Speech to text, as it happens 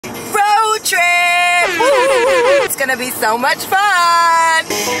gonna be so much fun.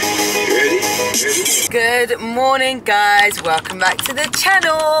 Ready? Good morning, guys. Welcome back to the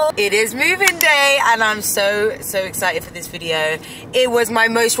channel. It is moving day and I'm so excited for this video. It was my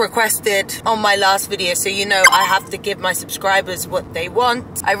most requested on my last video, so you know I have to give my subscribers what they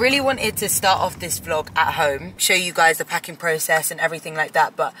want. I really wanted to start off this vlog at home, show you guys the packing process and everything like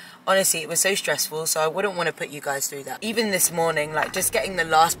that, but honestly it was so stressful, so I wouldn't want to put you guys through that. Even this morning, like just getting the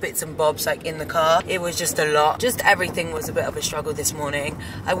last bits and bobs like in the car, it was just a lot. Just everything was a bit of a struggle this morning.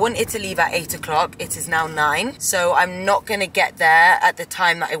 I wanted to leave at 8 o'clock. It is now 9, so I'm not gonna get there at the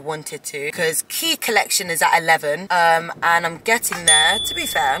time that I wanted to because key collection is at 11 and I'm getting there, to be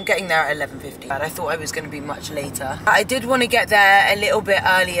fair, I'm getting there at 11:50, but I thought I was gonna be much later. I did want to get there a little bit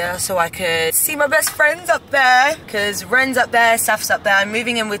earlier so I could see my best friends up there, because Ren's up there, Saf's up there. I'm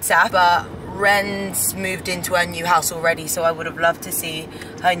moving in with Saf, but Ren's moved into her new house already, so I would have loved to see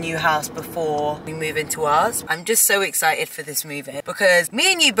her new house before we move into ours. I'm just so excited for this move-in because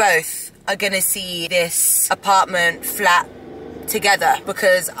me and you both are gonna see this apartment flat together,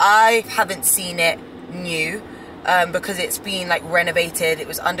 because I haven't seen it new because it's been like renovated, it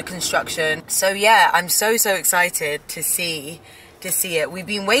was under construction. So yeah, I'm so excited to see it. We've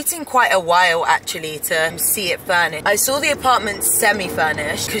been waiting quite a while actually to see it furnished. I saw the apartment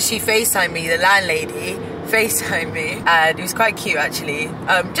semi-furnished because she FaceTimed me, the landlady FaceTimed me, and it was quite cute actually,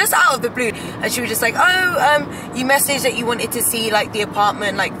 just out of the blue, and she was just like, oh, you messaged that you wanted to see like the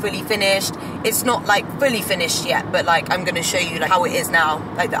apartment like fully finished. It's not like fully finished yet, but like I'm gonna show you like how it is now,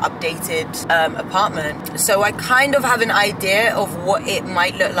 like the updated apartment. So I kind of have an idea of what it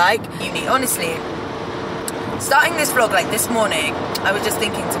might look like. Honestly, starting this vlog like this morning, I was just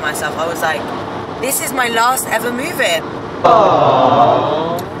thinking to myself, I was like, this is my last ever move-in.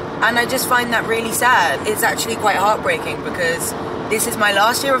 And I just find that really sad. It's actually quite heartbreaking because this is my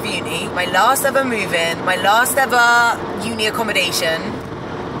last year of uni, my last ever move-in, my last ever uni accommodation,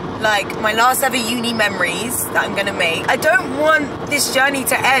 like my last ever uni memories that I'm gonna make. I don't want this journey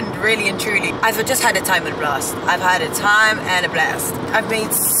to end, really and truly. I've just had a time and a blast. I've had a time and a blast. I've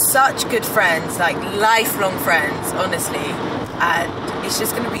made such good friends, like lifelong friends, honestly, and it's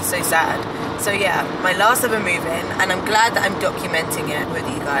just gonna be so sad. So yeah, my last ever move-in, and I'm glad that I'm documenting it with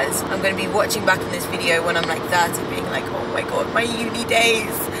you guys. I'm gonna be watching back on this video when I'm like 30, being like, oh my god, my uni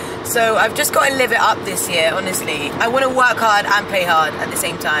days. So I've just got to live it up this year, honestly. I want to work hard and play hard at the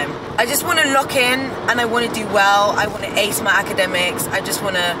same time. I just want to lock in and I want to do well. I want to ace my academics. I just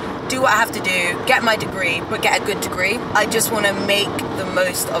want to do what I have to do, get my degree, but get a good degree. I just want to make the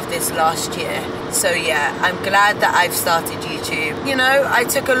most of this last year. So yeah, I'm glad that I've started YouTube. You know, I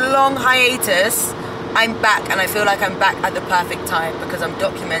took a long hiatus. I'm back and I feel like I'm back at the perfect time because I'm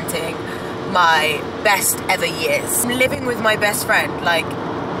documenting my best ever years. I'm living with my best friend, like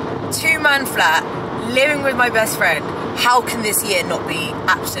 2-man flat, living with my best friend. How can this year not be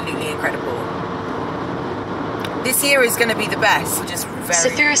absolutely incredible? This year is going to be the best. Just very...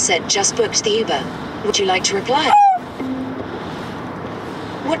 Safira said just booked the Uber. Would you like to reply?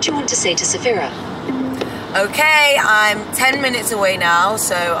 What do you want to say to Safira? Okay, I'm 10 minutes away now,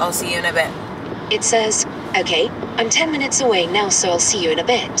 so I'll see you in a bit. It says, okay, I'm 10 minutes away now, so I'll see you in a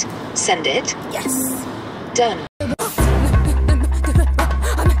bit. Send it? Yes. Done.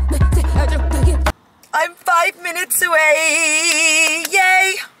 I'm 5 minutes away,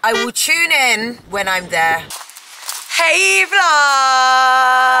 yay! I will tune in when I'm there. Hey vlog!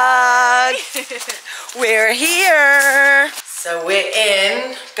 We're here. So we're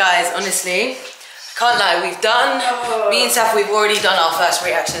in, guys, honestly, can't lie, we've done, me and Saf, we've already done our first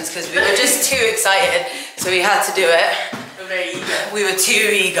reactions because we were just too excited, so we had to do it. We're very eager. We were too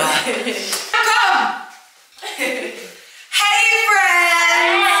eager. Come! Hey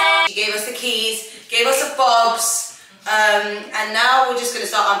friends! She gave us the keys, gave us the bobs, and now we're just gonna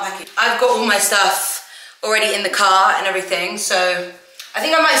start unpacking. I've got all my stuff already in the car and everything, so I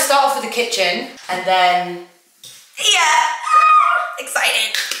think I might start off with the kitchen and then, yeah,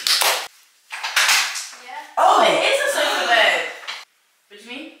 excited. Yeah. Oh, it is a sofa bed. What do you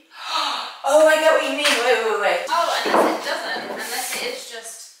mean? Oh, I get what you mean. Wait. Oh, unless it doesn't. Unless it is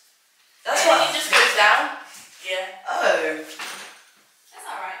just. That's what. It just goes down. Yeah. Oh. That's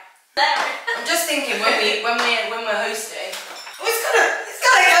alright. I'm just thinking when we're hosting. Oh, it's kind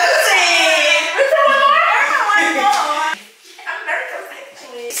of cozy. I'm very cozy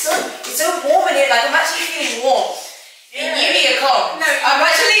actually. It's so warm in here. Like I'm actually feeling warm. Yeah. In uni, calm. No, I'm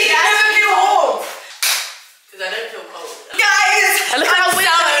actually never feel warm. Because I don't feel cold. Guys, Look at I'm our so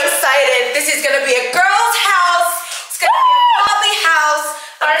window. excited. This is gonna be a girl's house. It's gonna be a Barbie house.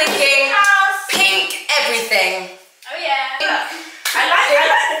 I'm thinking pink everything. Oh yeah. I like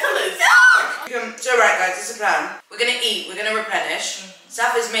the colours. So So right guys, this is a plan. We're gonna eat, we're gonna replenish.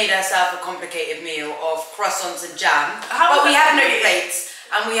 Saf has made herself a complicated meal of croissants and jam. But we have no plates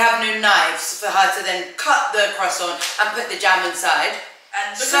and we have no knives for her to then cut the croissant and put the jam inside.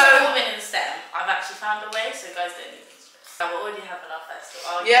 And because I'm woman in STEM, I've actually found a way, so guys don't need to stress. We're already having our first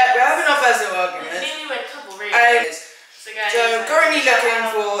little argument. Yeah, we're having our first little argument. Nearly went a couple really. So guys, currently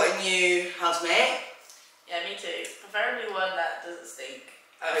looking for a new housemate. Yeah, me too. Preferably one that doesn't stink.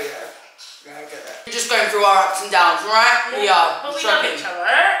 Oh yeah. Yeah, I get that. We're just going through our ups and downs, right? Yeah, we are. But we love each other.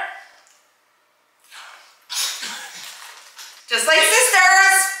 Just like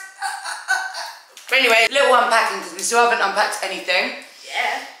sisters! But anyway, little unpacking because we still haven't unpacked anything.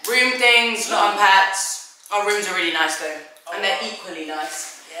 Yeah. Room things, not unpacked. Our rooms are really nice though. And they're equally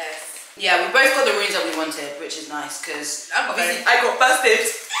nice. Yes. Yeah, we both got the rooms that we wanted, which is nice because obviously I got first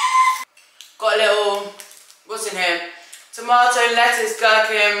dibs. Got a little, what's in here? Tomato, lettuce,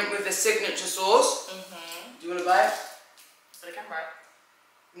 gherkin with the signature sauce. Do you want to buy it? For the camera.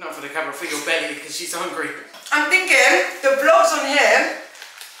 Not for the camera, for your belly because she's hungry. I'm thinking the vlogs on here,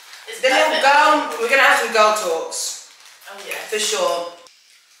 the little girl, we're going to have some girl talks. Oh yeah. For sure.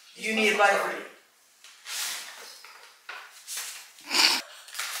 You need a bite.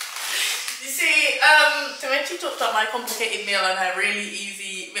 You see, so when she talked about my complicated meal and her really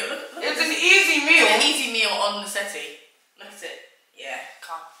easy meal, look It's an easy meal. An easy meal on the settee. Look at it. Yeah,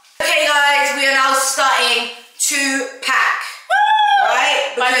 calm. Okay guys, we are now starting to pack.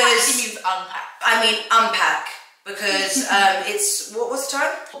 Right? By pack Because she means unpack. I mean unpack. Because it's, what's the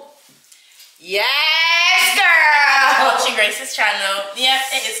time? Yes, girl! Watching Grace's channel. Yep,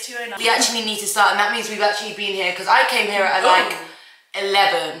 it is 2:09. We actually need to start, and that means we've actually been here, because I came here at like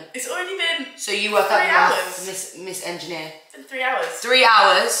 11. It's already been So you work 3 out hours. Miss Engineer. It's been 3 hours. 3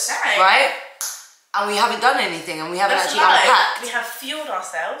 hours, Right. right? And we haven't done anything, and we haven't That's actually right. unpacked. We have fueled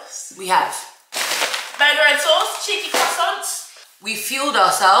ourselves. We have. Burger and sauce, cheeky croissants. We fueled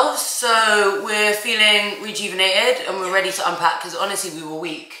ourselves, so we're feeling rejuvenated, and we're ready to unpack, because honestly, we were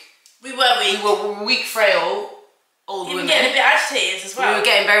weak. We were weak. We were weak, frail, old Even women. getting a bit agitated as well. We were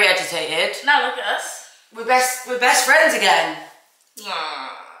getting very agitated. Now look at us. We're best friends again. Aww.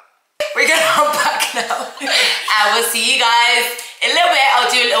 We're gonna unpack now, and we'll see you guys in a little bit.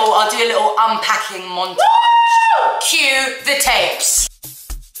 I'll do a little unpacking montage. Woo! Cue the tapes.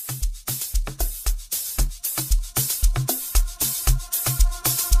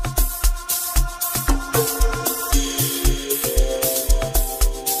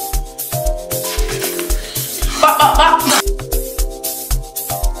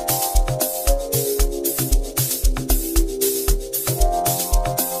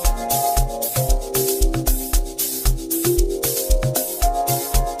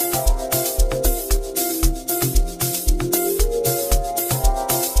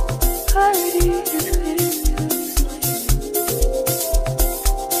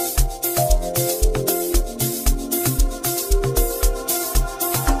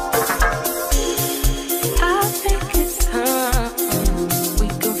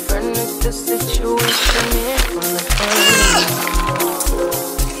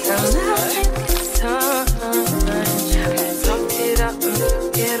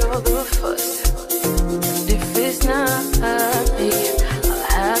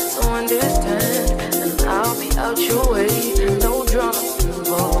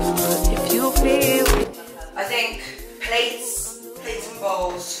 I think plates and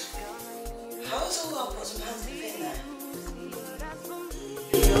bowls. How's all our pots and pans fit in there?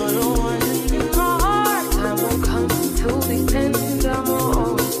 You're the one in my heart. Time won't come till the end. I'ma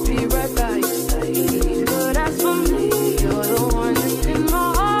always be right by your side. But as for me, you're the one in my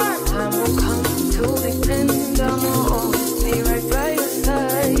heart. Time won't come till the end. I'ma always be right by your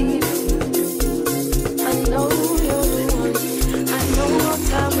side. I know you're the one. I know our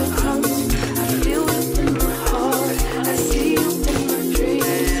time will come. I feel it in my heart. I see you in my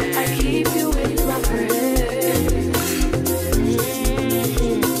dreams. I keep you in my prayers.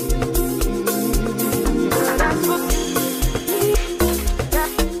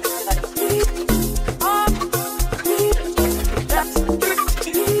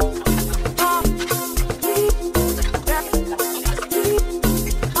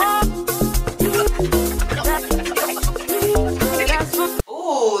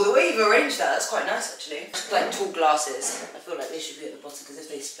 That's quite nice actually. Like tall glasses. I feel like they should be at the bottom because if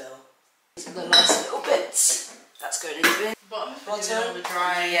they spill. These are the nice little bits. That's going in the bin. Bottom. Bottom. The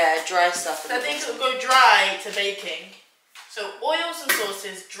dry. Yeah, dry stuff. So I think it'll go dry to baking. So oils and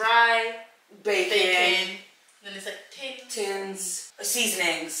sauces, dry, baking. Then it's like tins.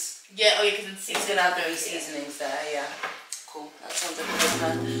 Seasonings. Yeah, oh yeah, because It's gonna have to be seasonings there, yeah. Cool, that sounds like a good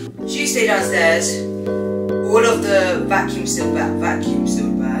plan. She stay downstairs. All of the vacuum sealed bags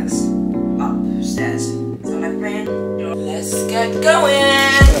upstairs. Sound like a plan? Let's get going.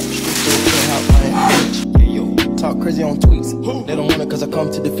 Talk crazy on tweets. They don't want it cause I come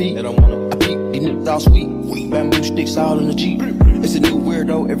to defeat. They don't want it. I peep, these niggas all sweet. Bamboo sticks all in the Jeep. It's a new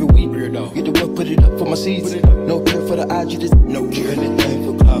weirdo every week. Get the work, put it up for my seeds. No care for the IG, just no care. Do anything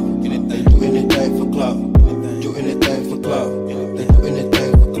for club. They do anything for club. Do anything for club. They do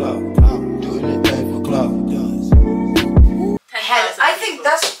anything for club. Do anything for club. I think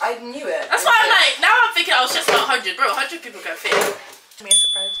I knew it. That's why I'm like, now I'm thinking I was just about 100. Bro, 100 people go fit. Me a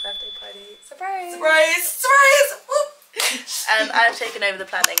surprise birthday party. Surprise! Whoop. And I've taken over the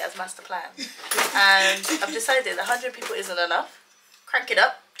planning as master plan. And I've decided 100 people isn't enough. Crank it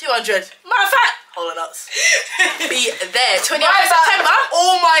up. 200. Matter of fact, hold on nuts. Be there. 28th of September.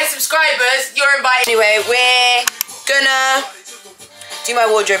 All my subscribers, you're invited. Anyway, we're gonna do my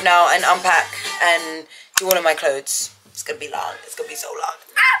wardrobe now and unpack and do all of my clothes. It's gonna be long. It's gonna be so long.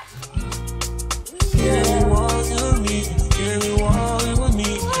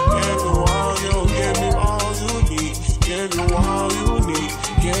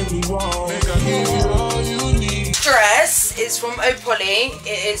 Dress is from Opoly.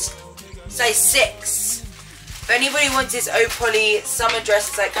 It is size 6. If anybody wants this Opoly summer dress,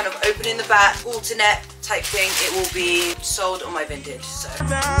 it's like kind of open in the back, alternate type thing, it will be sold on my vintage. So.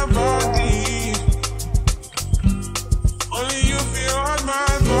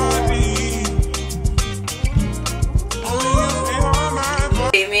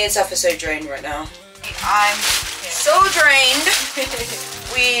 Me and Seth are so drained right now. I'm so drained.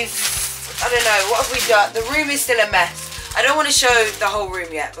 I don't know, what have we done? The room is still a mess. I don't want to show the whole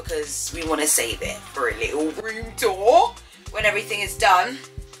room yet because we want to save it for a little room tour when everything is done.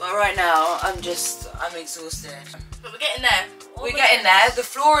 But right now, I'm exhausted. But we're getting there. We're getting there. The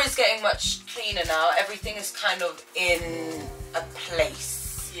floor is getting much cleaner now. Everything is kind of in a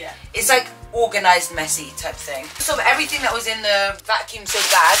place. Yeah. It's like organised, messy type thing. So everything that was in the vacuum sealed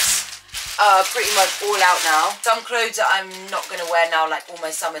bags are pretty much all out now. Some clothes that I'm not going to wear now, like all my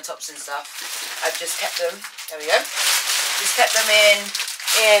summer tops and stuff, I've just kept them. There we go. Just kept them in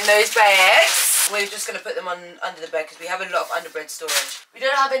those bags. We're just going to put them under the bed because we have a lot of underbed storage. We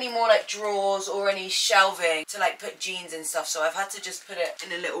don't have any more like drawers or any shelving to like put jeans and stuff, so I've had to just put it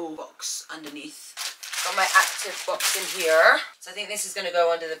in a little box underneath. Got my active box in here. So I think this is going to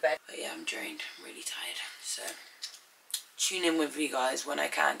go under the bed. But yeah, I'm drained. I'm really tired. So tune in with you guys when I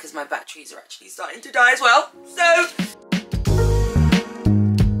can because my batteries are actually starting to die as well. So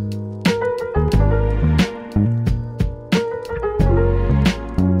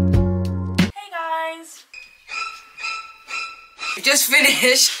we just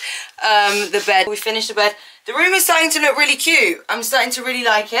finished the bed. We finished the bed. The room is starting to look really cute. I'm starting to really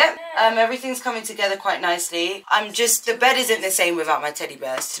like it. Everything's coming together quite nicely. The bed isn't the same without my teddy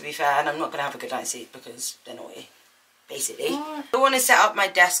bears, to be fair, and I'm not gonna have a good night's sleep because they're naughty, basically. I want to set up my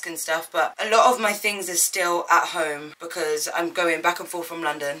desk and stuff, but a lot of my things are still at home because I'm going back and forth from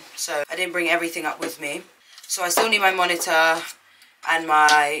London, so I didn't bring everything up with me. So I still need my monitor and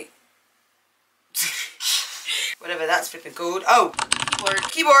my whatever that's flipping called. Oh,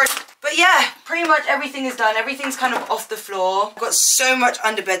 keyboard. But yeah, pretty much everything is done. Everything's kind of off the floor. I've got so much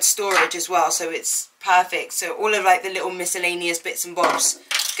underbed storage as well, so it's perfect. So all of like the little miscellaneous bits and bobs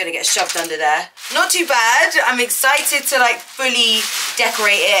gonna get shoved under there. Not too bad. I'm excited to like fully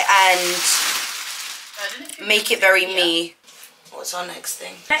decorate it and make it very me. What's our next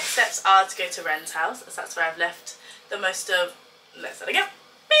thing? Next steps are to go to Ren's house, as that's where I've left the most of. Let's start again.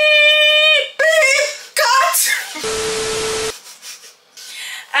 Beep! Beep! Cut!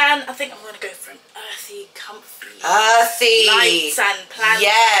 And I think I'm going to go for an earthy, comfy, lights and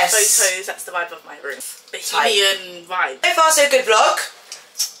plants, photos. That's the vibe of my room. Bohemian vibe. So far so good vlog.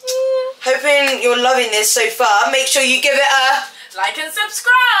 Hoping you're loving this so far. Make sure you give it a like and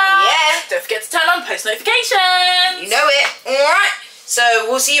subscribe. Yeah. Don't forget to turn on post notifications. You know it. Alright. So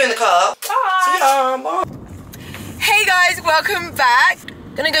we'll see you in the car. Bye. See ya. Bye. Hey guys, welcome back.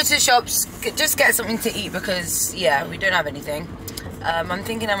 Gonna go to the shops, just get something to eat because yeah, we don't have anything. I'm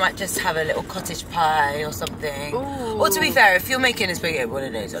thinking I might just have a little cottage pie or something. Ooh. Or to be fair, if you're making a spaghetti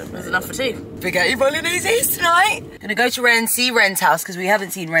bolognese, there's enough for two. Spaghetti bolognese tonight. Gonna go to Ren, see Ren's house because we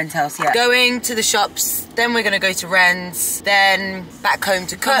haven't seen Ren's house yet. Going to the shops, then we're gonna go to Ren's, then back home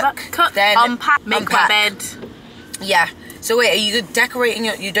to cook. Then unpack, make my bed. Yeah, So wait, are you decorating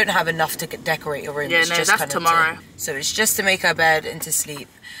your... You don't have enough to decorate your room. Yeah, it's no, just that's kind of tomorrow. So it's just to make her bed and to sleep.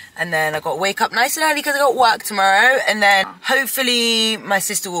 And then I got to wake up nice and early because I got work tomorrow. And then hopefully my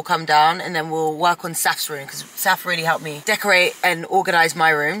sister will come down and then we'll work on Saf's room because Saf really helped me decorate and organise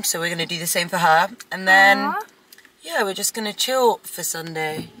my room. So we're going to do the same for her. And then, yeah, we're just going to chill for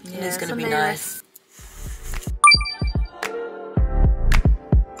Sunday. Yeah, and it's going to be nice.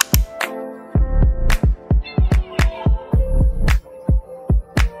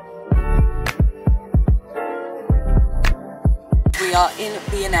 We are in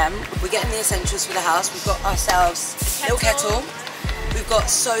B&M. We're getting the essentials for the house. We've got ourselves a little kettle. We've got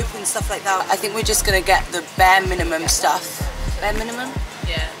soap and stuff like that. I think we're just gonna get the bare minimum stuff. Bare minimum?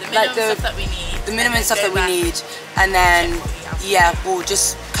 Yeah, the minimum stuff that we need. The minimum stuff that we need. And then, yeah, we'll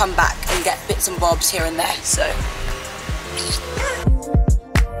just come back and get bits and bobs here and there, so.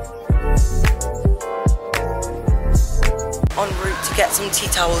 En route to get some tea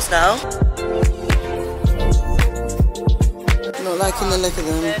towels now. Not liking the look of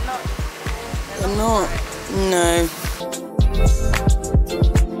them. They're not. No.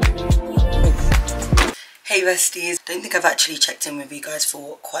 Hey besties. Don't think I've actually checked in with you guys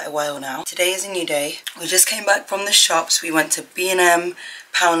for quite a while now. Today is a new day. We just came back from the shops. We went to B&M,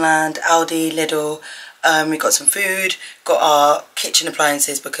 Poundland, Aldi, Lidl. We got some food, got our kitchen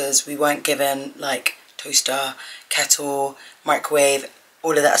appliances because we weren't given like toaster, kettle, microwave,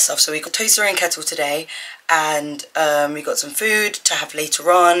 all of that stuff. So we got toaster and kettle today, and we got some food to have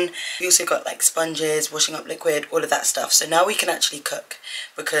later on. We also got like sponges, washing up liquid, all of that stuff. So now we can actually cook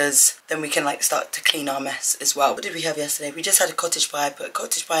because then we can like start to clean our mess as well. What did we have yesterday? We just had a cottage pie, put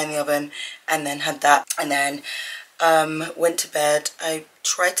cottage pie in the oven and then had that, and then went to bed. I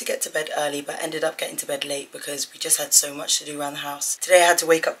tried to get to bed early but ended up getting to bed late because we just had so much to do around the house. Today I had to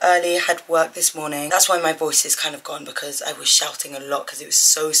wake up early, had work this morning. That's why my voice is kind of gone, because I was shouting a lot because it was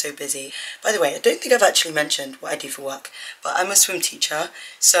so busy. By the way, I don't think I've actually mentioned what I do for work, but I'm a swim teacher.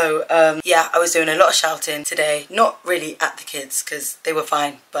 So yeah, I was doing a lot of shouting today. Not really at the kids because they were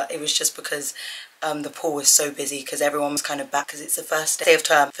fine, but it was just because the pool was so busy because everyone was kind of back because it's the first day of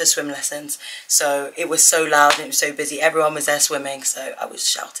term for swim lessons. So it was so loud and it was so busy. Everyone was there swimming, so I was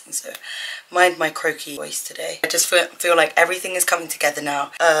shouting. So mind my croaky voice today. I just feel like everything is coming together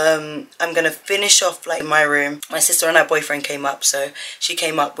now. I'm gonna finish off like in my room. My sister and her boyfriend came up, so she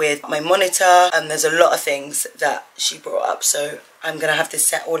came up with my monitor, and there's a lot of things that she brought up. So I'm gonna have to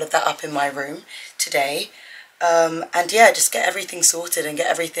set all of that up in my room today. And yeah, just get everything sorted and get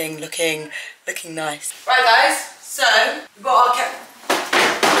everything looking nice. Right guys, so we got our kettle.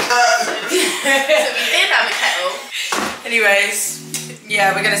 So we did have a kettle. Anyways,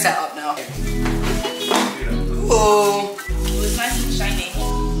 yeah, we're gonna set up now. Ooh. It was nice and shiny.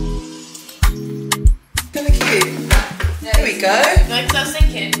 Kinda cute. There we go. No, because I was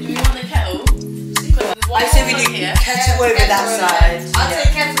thinking, do we want the kettle? I say we do kettle over that side. I'll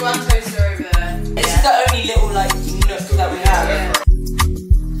take kettle and toaster over there. This is the only little like nook that we have. Yeah.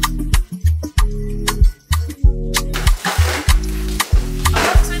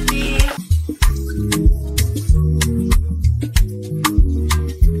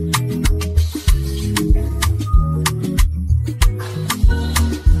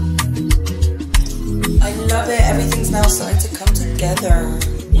 I love it. Everything's now starting to come together.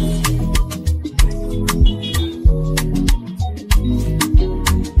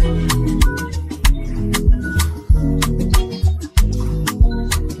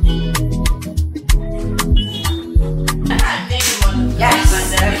 Yes,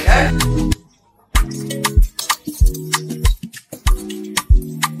 there we go.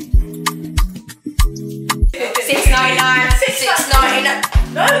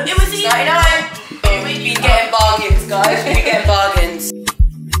 $6.99. No, it was even $6.99. We've been getting bargains, guys. We've been getting bargains.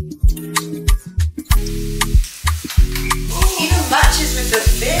 Even matches with the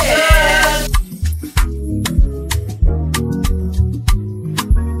fit.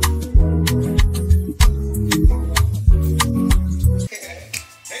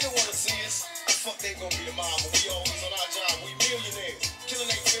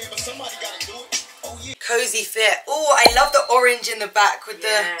 Cozy fit. Oh, I love the orange in the back with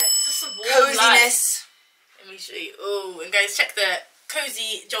the coziness. Let me show you. Oh, and guys, check the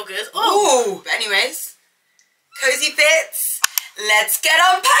cozy joggers. Oh, anyways, cozy fits. Let's get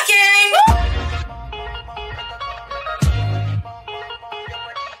unpacking.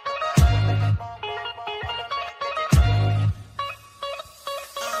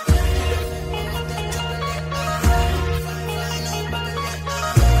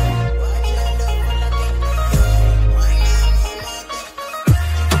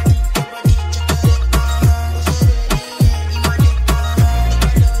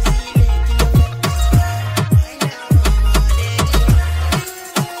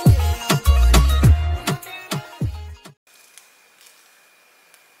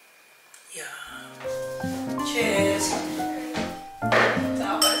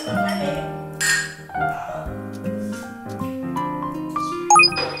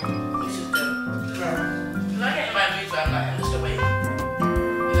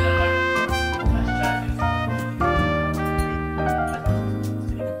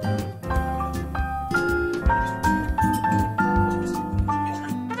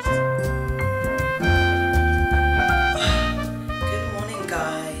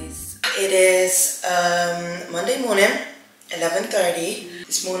 10:30.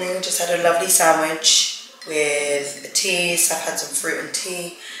 This morning I just had a lovely sandwich with a tea. Saf had some fruit and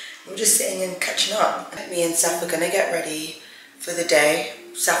tea. We're just sitting and catching up. Me and Saf are gonna get ready for the day.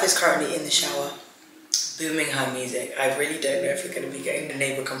 Saf is currently in the shower, booming her music. I really don't know if we're going to be getting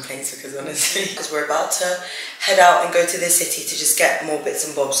neighbour complaints because honestly, because we're about to head out and go to the city to just get more bits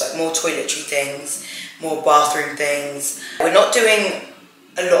and bobs, like more toiletry things, more bathroom things. We're not doing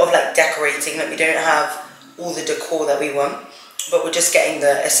a lot of like decorating, like we don't have all the decor that we want, but we're just getting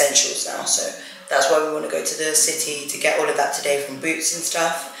the essentials now. So that's why we want to go to the city to get all of that today from Boots and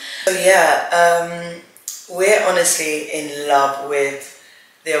stuff. So yeah, we're honestly in love with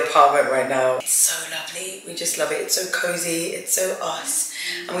the apartment right now. It's so lovely. We just love it. It's so cozy. It's so us.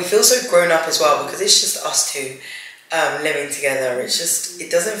 And we feel so grown up as well because it's just us two living together. It's just,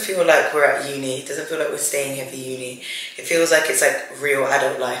 it doesn't feel like we're at uni. It doesn't feel like we're staying here for uni. It feels like it's like real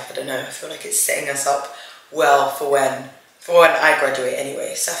adult life. I don't know. I feel like it's setting us up well for when I graduate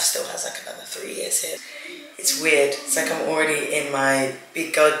anyway. Saf still has like another 3 years here. It's weird. It's like I'm already in my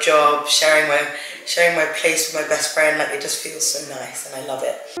big girl job, sharing my place with my best friend. Like it just feels so nice and I love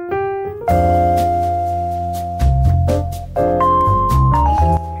it.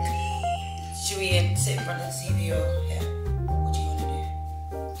 Should we sit in front of the TV or here? What do you want to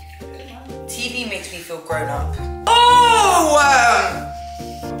do? TV makes me feel grown up. Oh!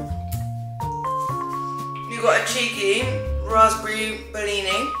 You got a cheeky raspberry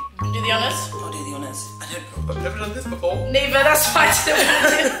bellini. Do the honours? I'll do the honours. I don't know. I've never done this before. Neither, that's fine.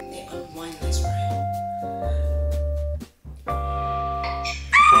 Unwind this, right?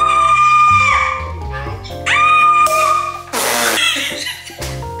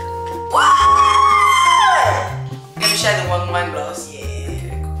 I'm gonna share the one wine glass. Yeah.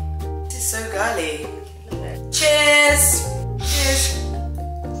 Okay, cool. This is so girly. Cheers! Cheers!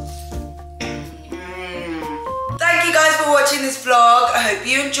 Thank you guys for watching this vlog. I hope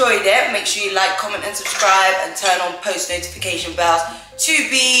you enjoyed it. Make sure you like, comment and subscribe and turn on post notification bells to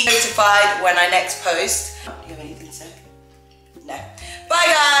be notified when I next post. Do you have anything to say? No. Bye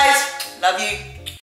guys. Love you.